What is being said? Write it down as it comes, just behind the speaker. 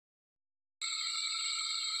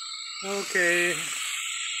Okay,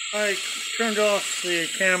 I turned off the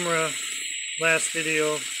camera last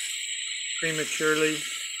video prematurely.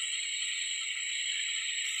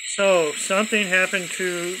 So, something happened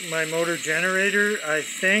to my motor generator, I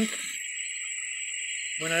think,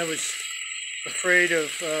 when I was afraid of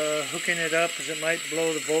hooking it up because it might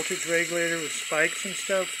blow the voltage regulator with spikes and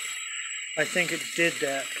stuff. I think it did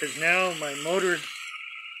that because now my motor,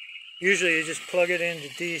 usually you just plug it into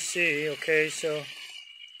DC, okay, so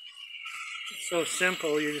it's so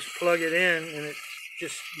simple, you just plug it in and it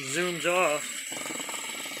just zooms off,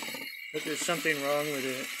 but there's something wrong with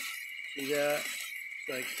it. See that?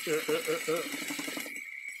 Like,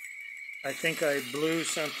 I think I blew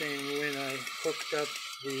something when I hooked up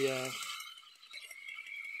the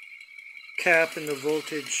cap in the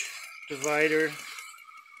voltage divider,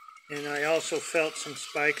 and I also felt some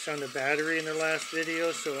spikes on the battery in the last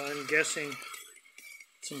video, so I'm guessing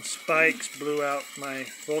some spikes blew out my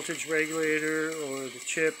voltage regulator or the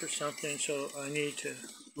chip or something, so I need to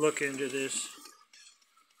look into this.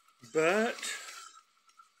 But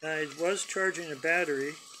I was charging a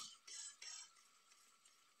battery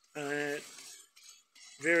at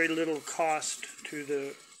very little cost to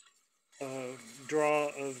the draw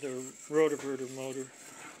of the rotaverter motor.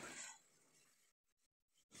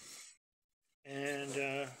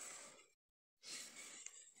 And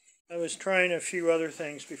I was trying a few other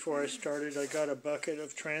things before I started. I got a bucket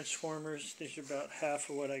of transformers. These are about half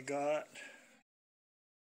of what I got.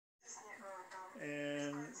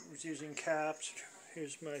 And I was using caps.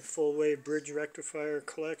 Here's my full wave bridge rectifier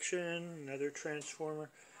collection, another transformer.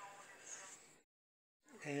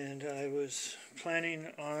 And I was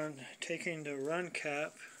planning on taking the run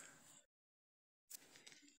cap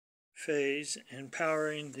phase and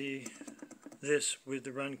powering this with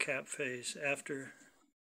the run cap phase after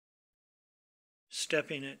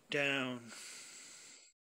stepping it down.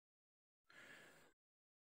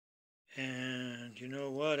 And you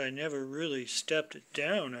know what? I never really stepped it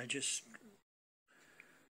down. I just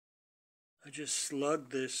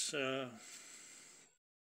slugged this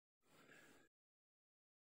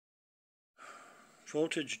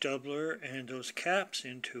voltage doubler and those caps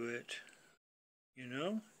into it, you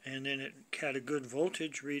know, and then it had a good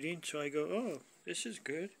voltage reading, so I go, oh, this is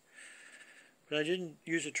good. But I didn't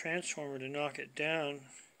use a transformer to knock it down.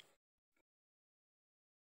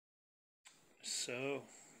 So,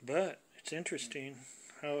 but it's interesting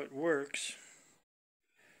how it works.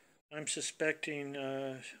 I'm suspecting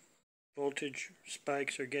voltage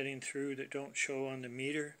spikes are getting through that don't show on the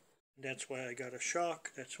meter. That's why I got a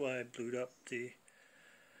shock. That's why I blew up the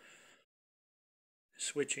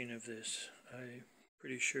switching of this. I'm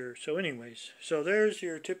pretty sure. So anyways, so there's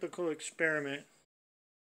your typical experiment.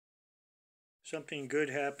 Something good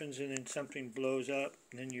happens and then something blows up,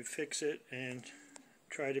 and then you fix it and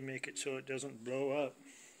try to make it so it doesn't blow up.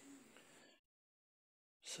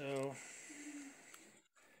 So,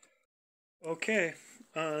 okay,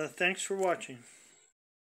 thanks for watching.